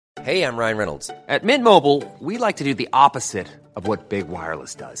Hey, I'm Ryan Reynolds. At Mint Mobile, we like to do the opposite of what Big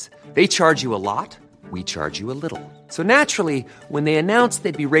Wireless does. They charge you a lot, we charge you a little. So naturally, when they announced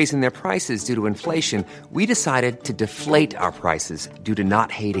they'd be raising their prices due to inflation, we decided to deflate our prices due to not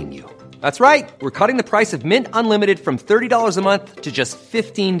hating you. That's right. We're cutting the price of Mint Unlimited from $30 a month to just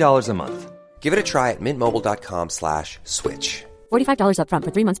 $15 a month. Give it a try at mintmobile.com/switch. $45 up front for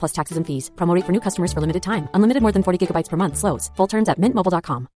 3 months plus taxes and fees. Promo rate for new customers for limited time. Unlimited more than 40 gigabytes per month. Slows full terms at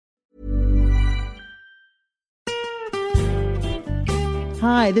mintmobile.com.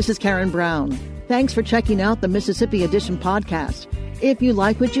 Hi, this is Karen Brown. Thanks for checking out the Mississippi Edition podcast. If you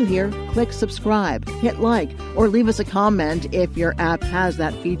like what you hear, click subscribe, hit like, or leave us a comment if your app has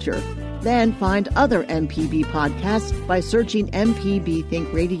that feature. Then find other MPB podcasts by searching MPB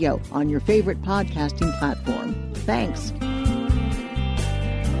Think Radio on your favorite podcasting platform. Thanks.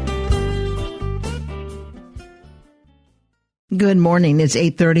 Good morning. It's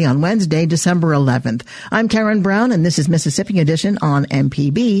 8:30 on Wednesday, December 11th. I'm Karen Brown, and this is Mississippi Edition on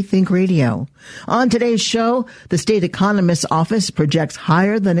MPB Think Radio. On today's show, the state economist's office projects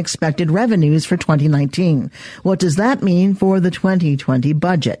higher than expected revenues for 2019. What does that mean for the 2020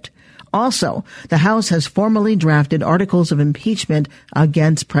 budget? Also, the House has formally drafted articles of impeachment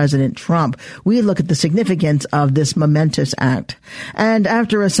against President Trump. We look at the significance of this momentous act. And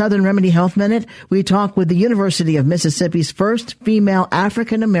after a Southern Remedy Health Minute, we talk with the University of Mississippi's first female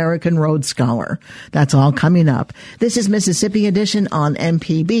African-American Rhodes Scholar. That's all coming up. This is Mississippi Edition on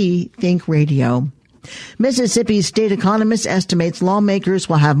MPB Think Radio. Mississippi's state economist estimates lawmakers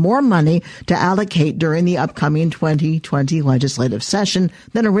will have more money to allocate during the upcoming 2020 legislative session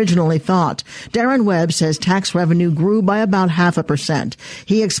than originally thought. Darren Webb says tax revenue grew by about 0.5%.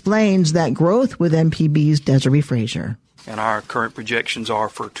 He explains that growth with MPB's Desiree Frazier. And our current projections are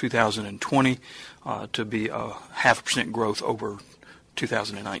for 2020 to be a 0.5% growth over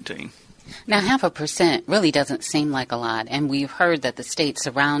 2019. Now, 0.5% really doesn't seem like a lot, and we've heard that the states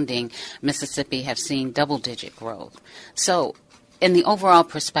surrounding Mississippi have seen double-digit growth. So, in the overall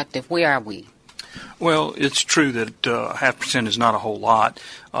perspective, where are we? Well, it's true that 0.5% is not a whole lot.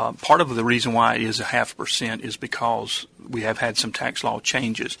 Part of the reason why it is a 0.5% is because we have had some tax law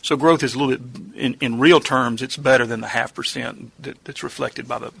changes. So growth is a little bit, in real terms, it's better than the 0.5% that's reflected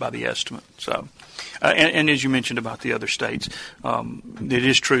by the estimate. So. And as you mentioned about the other states, it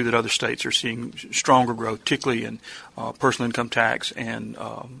is true that other states are seeing stronger growth, particularly in personal income tax and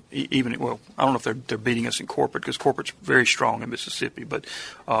even, well, I don't know if they're beating us in corporate because corporate's very strong in Mississippi, but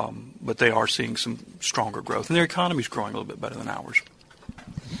they are seeing some stronger growth, and their economy is growing a little bit better than ours.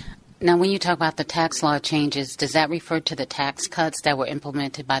 Now, when you talk about the tax law changes, does that refer to the tax cuts that were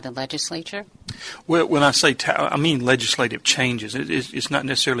implemented by the legislature? Well, when I say I mean legislative changes. It's not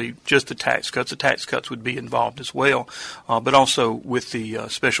necessarily just the tax cuts. The tax cuts would be involved as well, but also with the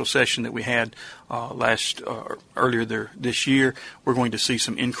special session that we had earlier this year, we're going to see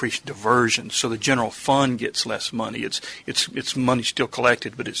some increased diversion. So the general fund gets less money. It's money still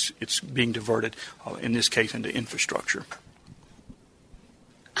collected, but it's being diverted in this case into infrastructure.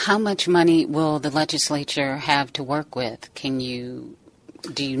 How much money will the legislature have to work with? Do you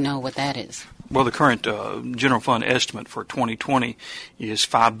know what that is? Well, the current general fund estimate for 2020 is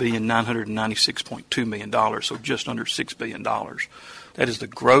 $5,996.2 million, so just under $6 billion. That is the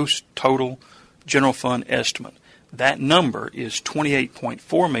gross total general fund estimate. That number is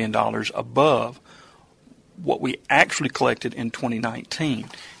 $28.4 million above what we actually collected in 2019.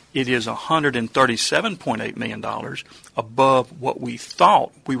 It is $137.8 million above what we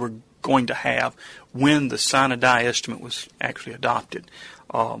thought we were going to have when the sign-a-die estimate was actually adopted.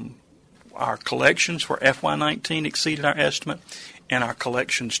 Our collections for FY19 exceeded our estimate, and our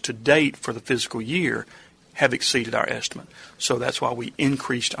collections to date for the fiscal year have exceeded our estimate. So that's why we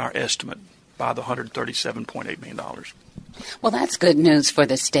increased our estimate by the $137.8 million. Well, that's good news for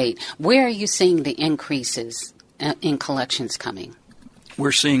the state. Where are you seeing the increases in collections coming?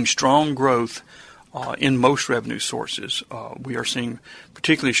 We're seeing strong growth in most revenue sources. We are seeing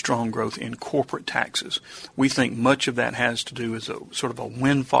particularly strong growth in corporate taxes. We think much of that has to do with sort of a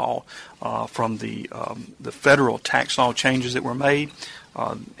windfall from the federal tax law changes that were made,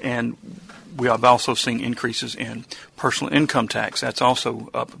 and we have also seen increases in personal income tax. That's also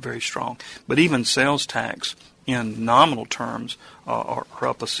up very strong. But even sales tax in nominal terms are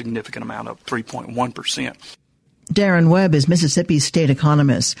up a significant amount, up 3.1%. Darren Webb is Mississippi's state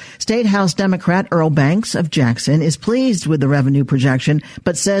economist. State House Democrat Earl Banks of Jackson is pleased with the revenue projection,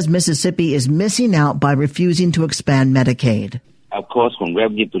 but says Mississippi is missing out by refusing to expand Medicaid. Of course, when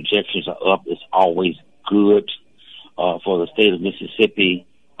revenue projections are up, it's always good for the state of Mississippi.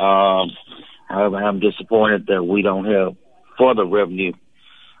 However, I'm disappointed that we don't have further revenue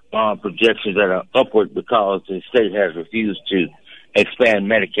projections that are upward because the state has refused to expand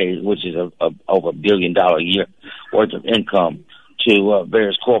Medicaid, which is over $1 billion a year worth of income, to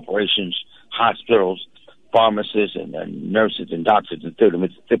various corporations, hospitals, pharmacists, and nurses and doctors in the state of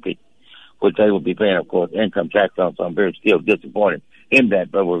Mississippi, which they will be paying, of course, income tax on. So I'm very still disappointed in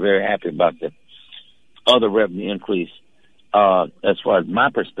that, but we're very happy about the other revenue increase. As far as my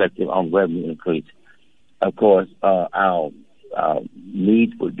perspective on revenue increase, of course, our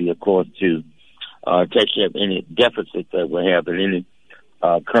need would be, of course, to take care of any deficits that we have in any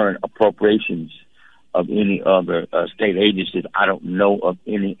current appropriations of any other state agencies. I don't know of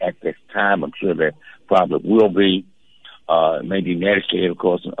any at this time. I'm sure there probably will be. Maybe Medicaid, of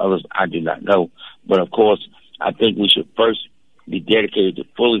course, and others I do not know. But, of course, I think we should first be dedicated to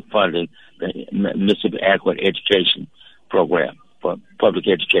fully funding the Mississippi Adequate Education Program for public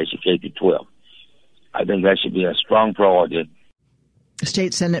education, K-12. I think that should be a strong priority.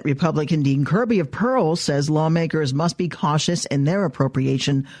 State Senate Republican Dean Kirby of Pearl says lawmakers must be cautious in their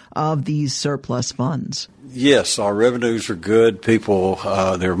appropriation of these surplus funds. Yes, our revenues are good.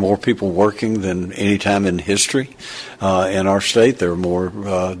 There are more people working than any time in history in our state. There are more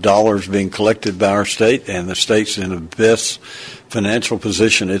dollars being collected by our state, and the state's in the best financial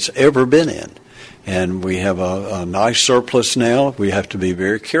position it's ever been in. And we have a nice surplus now. We have to be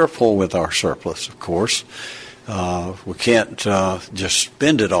very careful with our surplus, of course. We can't just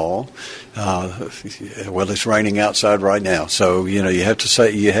spend it all. Well, it's raining outside right now, so you have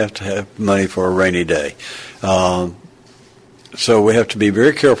to have money for a rainy day. So we have to be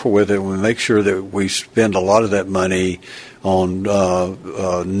very careful with it. We make sure that we spend a lot of that money on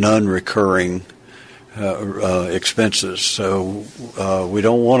non-recurring expenses. So we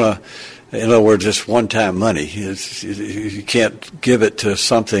don't want to. In other words, it's one-time money. You can't give it to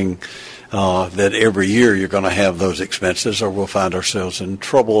something that every year you're going to have those expenses, or we'll find ourselves in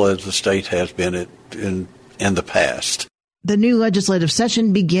trouble as the state has been in the past. The new legislative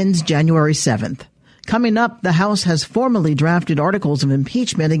session begins January 7th. Coming up, the House has formally drafted articles of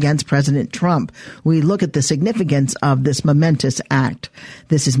impeachment against President Trump. We look at the significance of this momentous act.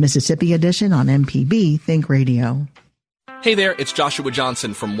 This is Mississippi Edition on MPB Think Radio. Hey there, it's Joshua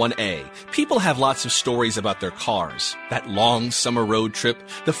Johnson from 1A. People have lots of stories about their cars. That long summer road trip,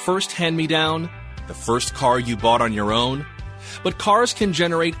 the first hand-me-down, the first car you bought on your own. But cars can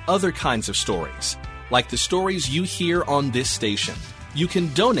generate other kinds of stories, like the stories you hear on this station. You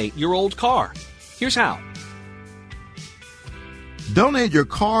can donate your old car. Here's how. Donate your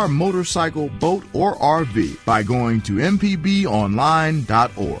car, motorcycle, boat, or RV by going to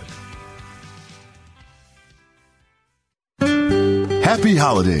mpbonline.org. Happy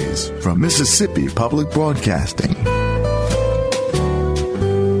holidays from Mississippi Public Broadcasting.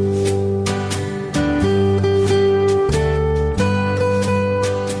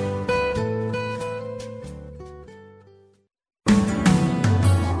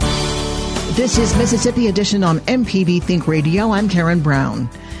 This is Mississippi Edition on MPB Think Radio. I'm Karen Brown.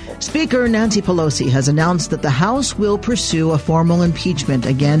 Speaker Nancy Pelosi has announced that the House will pursue a formal impeachment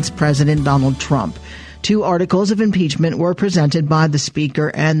against President Donald Trump. 2 articles of impeachment were presented by the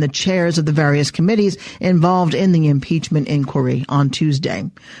Speaker and the chairs of the various committees involved in the impeachment inquiry on Tuesday.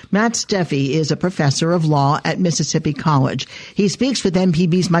 Matt Steffi is a professor of law at Mississippi College. He speaks with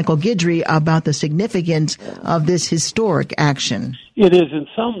MPB's Michael Guidry about the significance of this historic action. It is in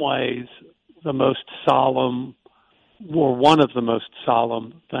some ways the most solemn, or one of the most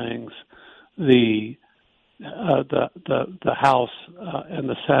solemn things the House and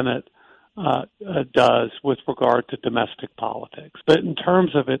the Senate does with regard to domestic politics. But in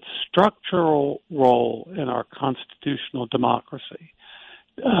terms of its structural role in our constitutional democracy,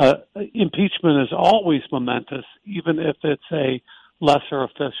 impeachment is always momentous, even if it's a lesser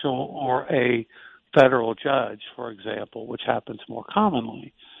official or a federal judge, for example, which happens more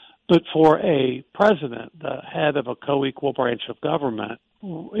commonly. But for a president, the head of a co-equal branch of government,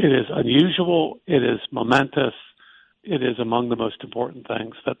 it is unusual, it is momentous, it is among the most important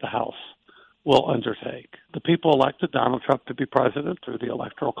things that the House will undertake. The people elected Donald Trump to be president through the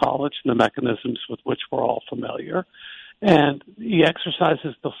Electoral College and the mechanisms with which we're all familiar. And he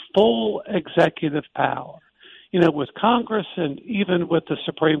exercises the full executive power. With Congress and even with the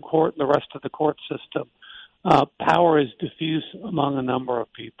Supreme Court and the rest of the court system, power is diffuse among a number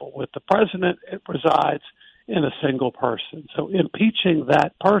of people. With the president, it resides in a single person. So impeaching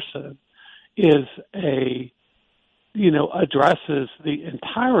that person is addresses the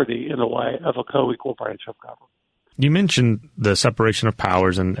entirety, in a way, of a co-equal branch of government. You mentioned the separation of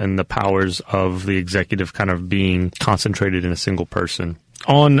powers and the powers of the executive kind of being concentrated in a single person.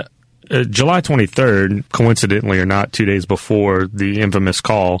 On July 23rd, coincidentally or not, 2 days before the infamous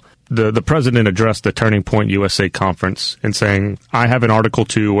call, the president addressed the Turning Point USA conference and saying, I have an Article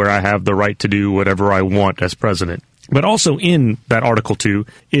 2 where I have the right to do whatever I want as president. But also in that Article 2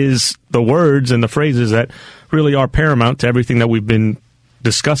 is the words and the phrases that really are paramount to everything that we've been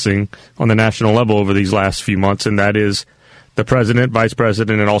discussing on the national level over these last few months, and that is the president, vice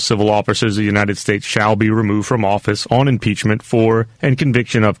president, and all civil officers of the United States shall be removed from office on impeachment for and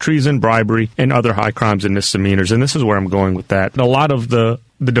conviction of treason, bribery, and other high crimes and misdemeanors. And this is where I'm going with that. A lot of the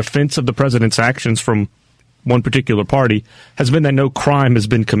defense of the president's actions from one particular party has been that no crime has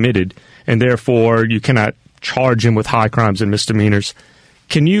been committed, and therefore you cannot charge him with high crimes and misdemeanors.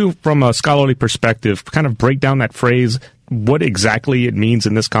 Can you, from a scholarly perspective, kind of break down that phrase, what exactly it means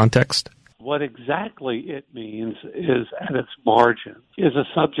in this context? What exactly it means is, at its margin, is a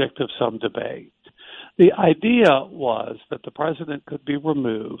subject of some debate. The idea was that the president could be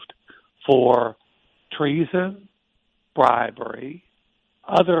removed for treason, bribery,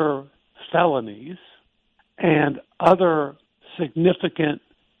 other felonies, and other significant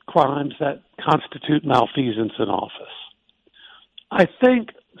crimes that constitute malfeasance in office. I think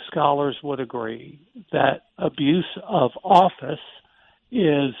scholars would agree that abuse of office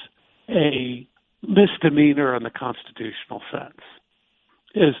is a misdemeanor in the constitutional sense,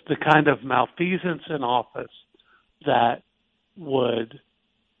 is the kind of malfeasance in office that would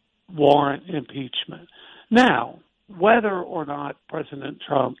warrant impeachment. Now, whether or not President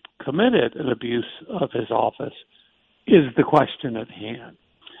Trump committed an abuse of his office is the question at hand.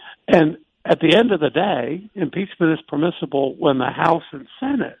 And at the end of the day, impeachment is permissible when the House and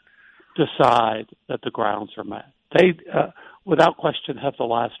Senate decide that the grounds are met. They, without question, have the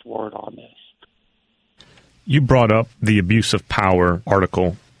last word on this. You brought up the abuse of power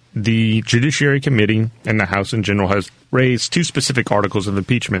article. The Judiciary Committee and the House in general has raised two specific articles of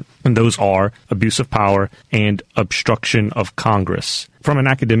impeachment, and those are abuse of power and obstruction of Congress. From an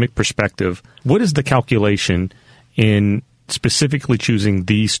academic perspective, what is the calculation in specifically choosing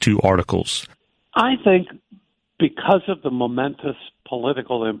these two articles? I think because of the momentous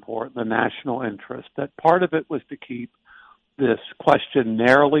political import, the national interest, that part of it was to keep this question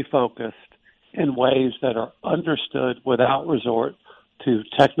narrowly focused in ways that are understood without resort to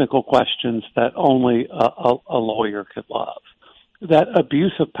technical questions that only a lawyer could love. That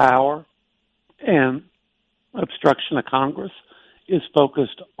abuse of power and obstruction of Congress is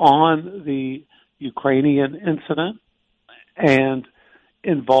focused on the Ukrainian incident and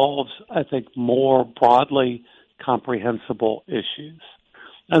involves, I think, more broadly comprehensible issues.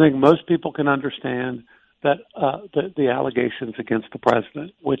 I think most people can understand that the allegations against the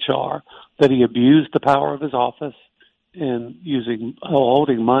president, which are that he abused the power of his office in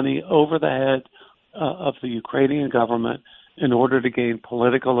holding money over the head of the Ukrainian government in order to gain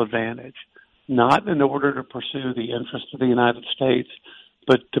political advantage, not in order to pursue the interests of the United States,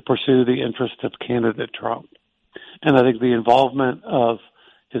 but to pursue the interests of candidate Trump. And I think the involvement of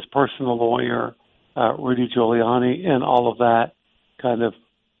his personal lawyer, Rudy Giuliani, and all of that kind of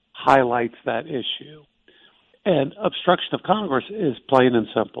highlights that issue. And obstruction of Congress is plain and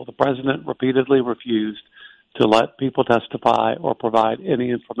simple. The president repeatedly refused to let people testify or provide any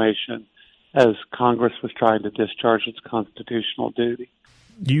information as Congress was trying to discharge its constitutional duty.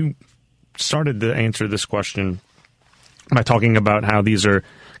 You started to answer this question by talking about how these are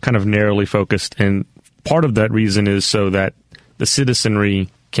kind of narrowly focused, and part of that reason is so that the citizenry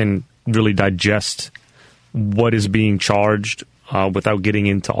can really digest what is being charged without getting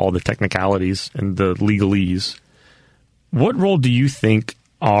into all the technicalities and the legalese. What role do you think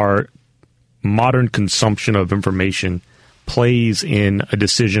our modern consumption of information plays in a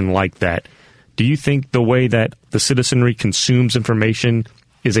decision like that? Do you think the way that the citizenry consumes information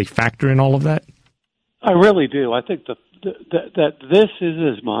is a factor in all of that? I really do. I think that this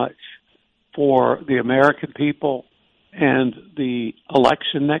is as much for the American people and the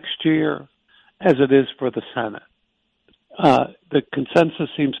election next year as it is for the Senate. The consensus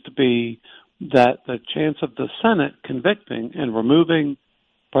seems to be that the chance of the Senate convicting and removing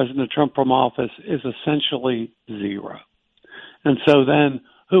President Trump from office is essentially zero. And so then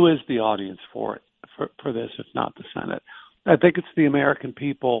who is the audience for it, for this, if not the Senate? I think it's the American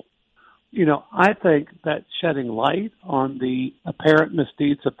people. You know, I think that shedding light on the apparent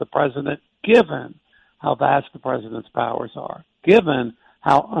misdeeds of the president, given how vast the president's powers are, given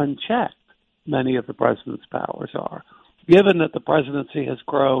how unchecked many of the president's powers are, given that the presidency has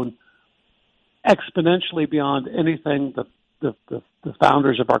grown exponentially beyond anything the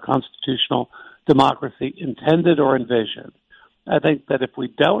founders of our constitutional democracy intended or envisioned. I think that if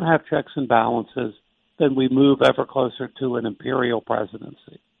we don't have checks and balances, then we move ever closer to an imperial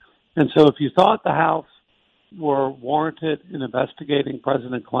presidency. And so if you thought the House were warranted in investigating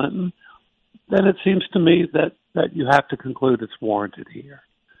President Clinton, then it seems to me that you have to conclude it's warranted here.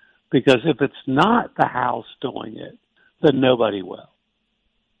 Because if it's not the House doing it, then nobody will.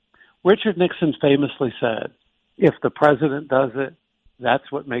 Richard Nixon famously said, if the president does it, that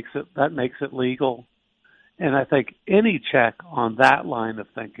makes it legal. And I think any check on that line of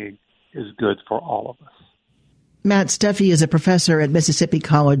thinking is good for all of us. Matt Steffi is a professor at Mississippi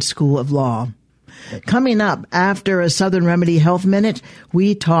College School of Law. Coming up after a Southern Remedy Health Minute,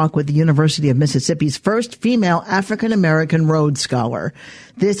 we talk with the University of Mississippi's first female African-American Rhodes Scholar.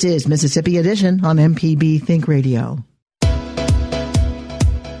 This is Mississippi Edition on MPB Think Radio.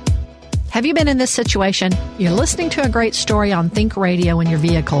 Have you been in this situation? You're listening to a great story on Think Radio in your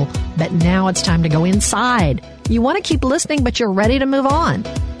vehicle, but now it's time to go inside. You want to keep listening, but you're ready to move on.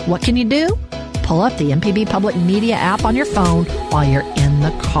 What can you do? Pull up the MPB Public Media app on your phone while you're in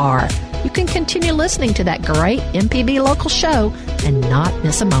the car. You can continue listening to that great MPB local show and not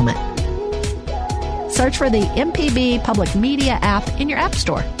miss a moment. Search for the MPB Public Media app in your app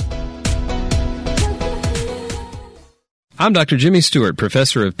store. I'm Dr. Jimmy Stewart,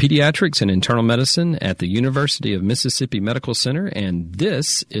 professor of pediatrics and internal medicine at the University of Mississippi Medical Center, and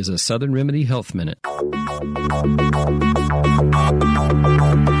this is a Southern Remedy Health Minute.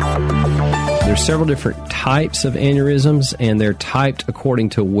 There's several different types of aneurysms, and they're typed according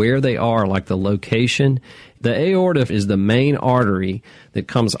to where they are, like the location. The aorta is the main artery that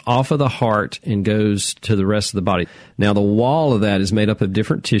comes off of the heart and goes to the rest of the body. Now, the wall of that is made up of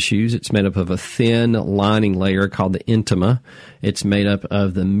different tissues. It's made up of a thin lining layer called the intima. It's made up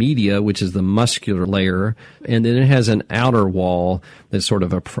of the media, which is the muscular layer. And then it has an outer wall that's sort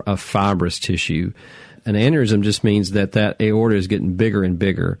of a fibrous tissue. An aneurysm just means that aorta is getting bigger and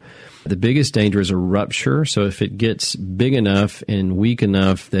bigger. The biggest danger is a rupture. So if it gets big enough and weak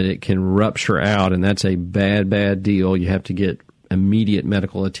enough that it can rupture out, and that's a bad, bad deal, you have to get immediate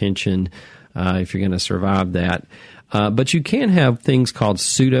medical attention if you're going to survive that. But you can have things called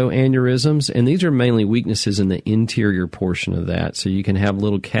pseudoaneurysms, and these are mainly weaknesses in the interior portion of that. So you can have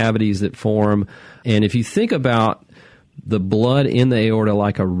little cavities that form. And if you think about the blood in the aorta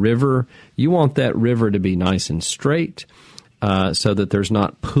like a river, you want that river to be nice and straight. So that there's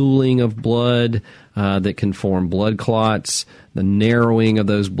not pooling of blood that can form blood clots. The narrowing of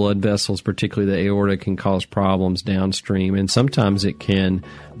those blood vessels, particularly the aorta, can cause problems downstream. And sometimes the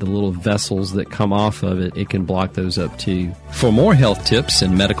little vessels that come off of it can block those up too. For more health tips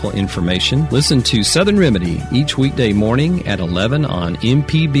and medical information, listen to Southern Remedy each weekday morning at 11 on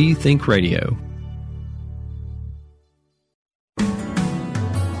MPB Think Radio.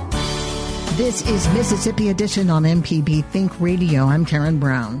 This is Mississippi Edition on MPB Think Radio. I'm Karen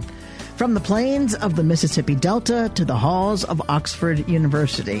Brown. From the plains of the Mississippi Delta to the halls of Oxford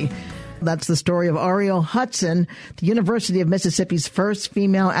University. That's the story of Arielle Hudson, the University of Mississippi's first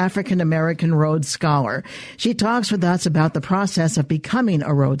female African-American Rhodes Scholar. She talks with us about the process of becoming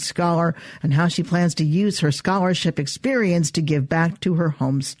a Rhodes Scholar and how she plans to use her scholarship experience to give back to her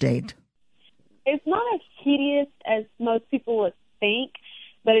home state. It's not as tedious as most people would think,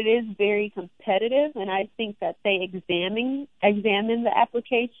 but it is very competitive, and I think that they examine the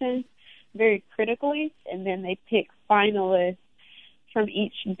application very critically, and then they pick finalists from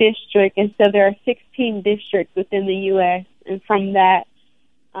each district. And so there are 16 districts within the U.S., and from that,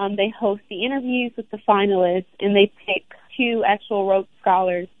 they host the interviews with the finalists, and they pick 2 actual Rhodes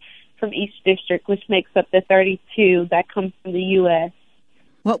Scholars from each district, which makes up the 32 that come from the U.S.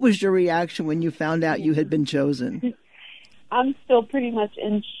 What was your reaction when you found out you had been chosen? I'm still pretty much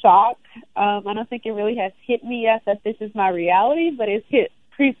in shock. I don't think it really has hit me yet that this is my reality, but it's hit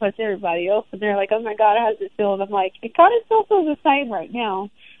pretty much everybody else. And they're like, oh, my God, how does it feel? And I'm like, it kind of still feels the same right now.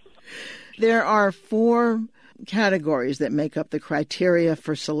 There are 4 categories that make up the criteria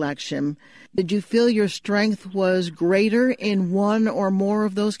for selection. Did you feel your strength was greater in one or more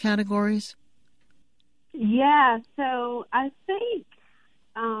of those categories? Yeah, so I think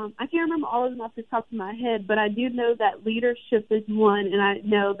I can't remember all of them off the top of my head, but I do know that leadership is one, and I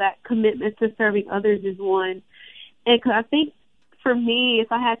know that commitment to serving others is one. And I think for me,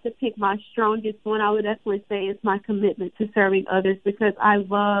 if I had to pick my strongest one, I would definitely say it's my commitment to serving others, because I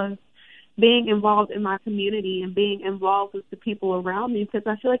love being involved in my community and being involved with the people around me, because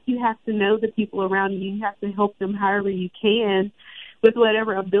I feel like you have to know the people around you. You have to help them however you can with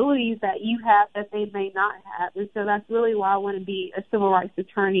whatever abilities that you have that they may not have. And so that's really why I want to be a civil rights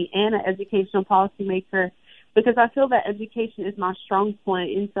attorney and an educational policymaker, because I feel that education is my strong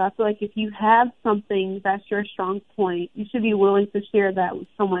point. And so I feel like if you have something that's your strong point, you should be willing to share that with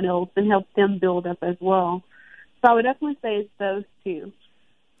someone else and help them build up as well. So I would definitely say it's those 2.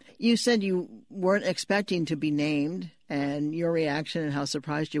 You said you weren't expecting to be named, and your reaction and how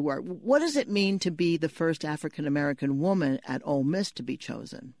surprised you were. What does it mean to be the first African-American woman at Ole Miss to be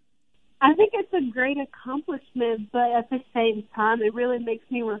chosen? I think it's a great accomplishment, but at the same time, it really makes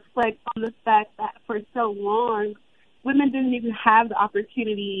me reflect on the fact that for so long, women didn't even have the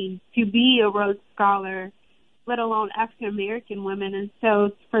opportunity to be a Rhodes Scholar, let alone African-American women. And so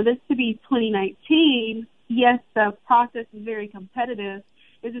for this to be 2019, yes, the process is very competitive.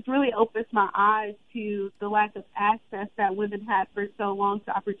 It just really opens my eyes to the lack of access that women had for so long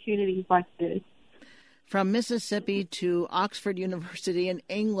to opportunities like this. From Mississippi to Oxford University in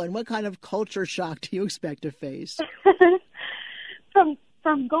England, what kind of culture shock do you expect to face?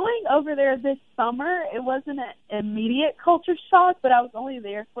 From going over there this summer, it wasn't an immediate culture shock, but I was only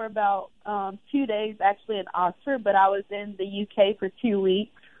there for about 2 days actually in Oxford, but I was in the UK for 2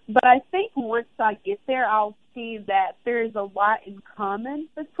 weeks. But I think once I get there, I'll see that there's a lot in common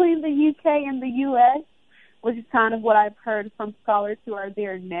between the UK and the US, which is kind of what I've heard from scholars who are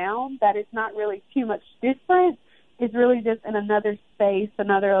there now, that it's not really too much different. It's really just in another space,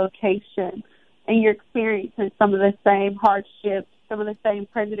 another location, and you're experiencing some of the same hardships, some of the same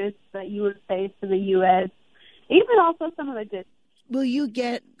prejudice that you would face in the U.S., even also some of the good. Will you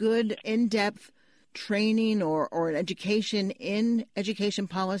get good, in-depth training or an education in education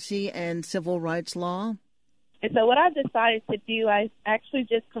policy and civil rights law? And so what I've decided to do, I actually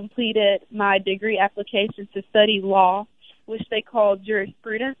just completed my degree application to study law, which they call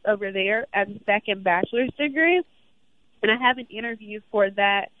jurisprudence over there, as a second bachelor's degree. And I have an interview for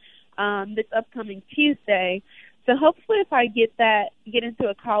that this upcoming Tuesday. So hopefully if I get into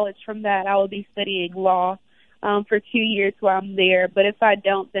a college from that, I will be studying law for 2 years while I'm there. But if I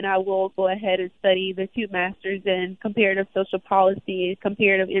don't, then I will go ahead and study the 2 masters in comparative social policy and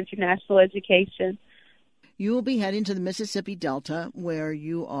comparative international education. You will be heading to the Mississippi Delta, where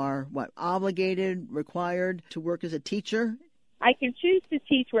you are, obligated, required to work as a teacher? I can choose to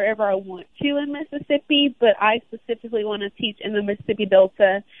teach wherever I want to in Mississippi, but I specifically want to teach in the Mississippi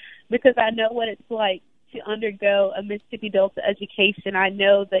Delta because I know what it's like to undergo a Mississippi Delta education. I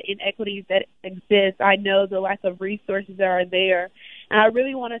know the inequities that exist. I know the lack of resources that are there. And I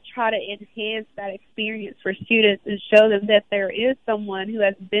really want to try to enhance that experience for students and show them that there is someone who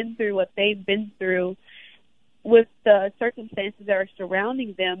has been through what they've been through with the circumstances that are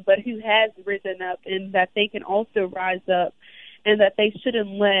surrounding them, but who has risen up, and that they can also rise up, and that they shouldn't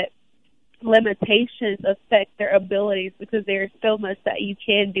let limitations affect their abilities because there's so much that you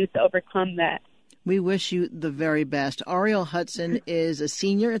can do to overcome that. We wish you the very best. Arielle Hudson is a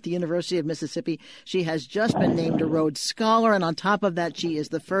senior at the University of Mississippi. She has just been named a Rhodes Scholar, and on top of that, she is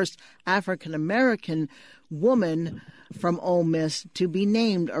the first African-American woman from Ole Miss to be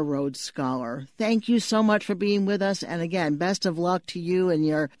named a Rhodes Scholar. Thank you so much for being with us, and again, best of luck to you and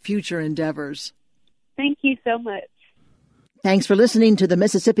your future endeavors. Thank you so much. Thanks for listening to the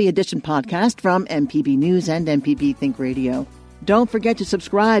Mississippi Edition podcast from MPB News and MPB Think Radio. Don't forget to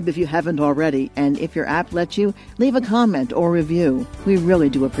subscribe if you haven't already, and if your app lets you, leave a comment or review. We really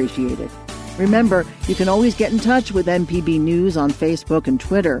do appreciate it. Remember, you can always get in touch with MPB News on Facebook and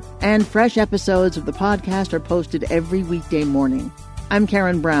Twitter, and fresh episodes of the podcast are posted every weekday morning. I'm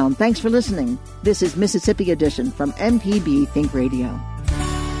Karen Brown. Thanks for listening. This is Mississippi Edition from MPB Think Radio.